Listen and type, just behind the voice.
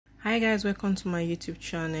Hi guys, welcome to my YouTube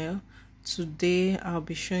channel. Today I'll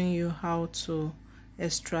be showing you how to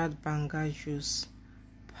extract banga juice,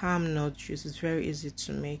 palm nut juice. It's very easy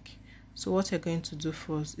to make. So what you're going to do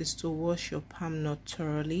first is to wash your palm nut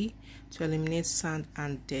thoroughly to eliminate sand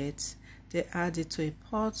and dirt. Then add it to a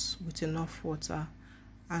pot with enough water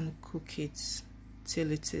and cook it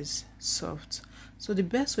till it is soft. So the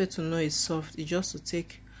best way to know it's soft is just to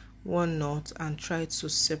take one nut and try to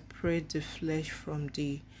separate the flesh from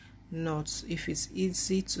the nuts. If it's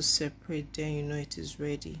easy to separate, then you know it is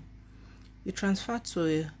ready. You transfer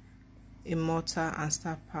to a mortar and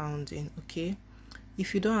start pounding. Okay,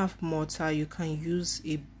 if you don't have mortar, you can use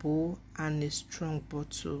a bowl and a strong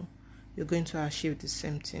bottle. You're going to achieve the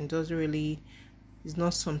same thing. It's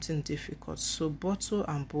not something difficult. So bottle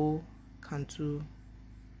and bowl can do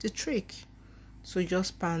the trick. So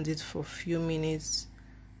just pound it for a few minutes,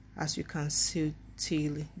 as you can see,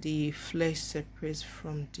 till the flesh separates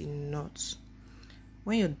from the nuts.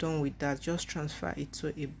 When you're done with that, just transfer it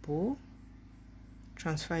to a bowl.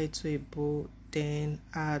 Then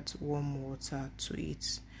add warm water to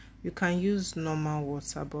it. You can use normal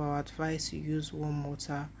water, but I advise you use warm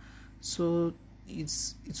water, so it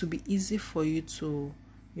will be easy for you to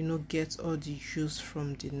get all the juice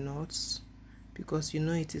from the nuts, because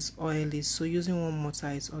it is oily. So using warm water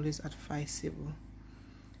is always advisable.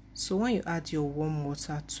 So when you add your warm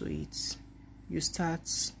water to it, you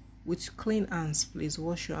start with clean hands. Please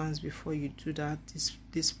wash your hands before you do that.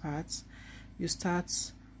 This part, you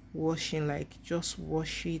start washing, like just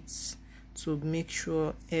wash it to make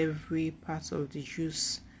sure every part of the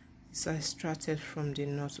juice is extracted from the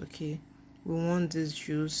nut. Okay, we want this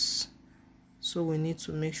juice, so we need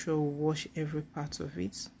to make sure we wash every part of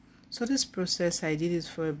it. So this process, I did it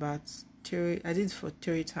for about 3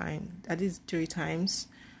 times.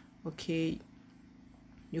 Okay,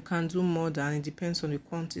 you can do more than, it depends on the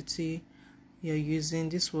quantity you're using.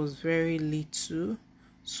 This was very little,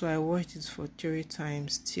 so I washed it for 3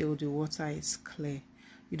 times till the water is clear.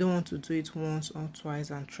 You don't want to do it once or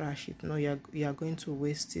twice and trash it. No, you are going to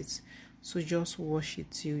waste it. So just wash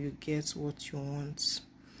it till you get what you want.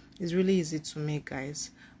 It's really easy to make,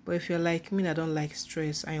 guys. But if you're like me, I don't like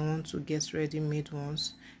stress, I want to get ready-made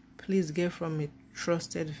ones, please get from a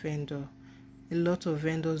trusted vendor. A lot of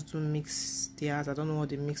vendors do mix theirs. I don't know what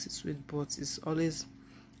they mix it with, but it's always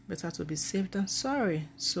better to be safe than sorry.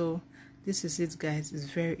 So this is it, guys. It's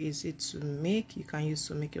very easy to make. You can use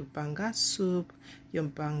to make your banga soup, your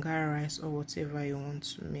banga rice, or whatever you want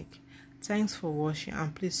to make. Thanks for watching,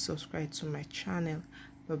 and please subscribe to my channel.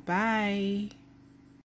 Bye bye.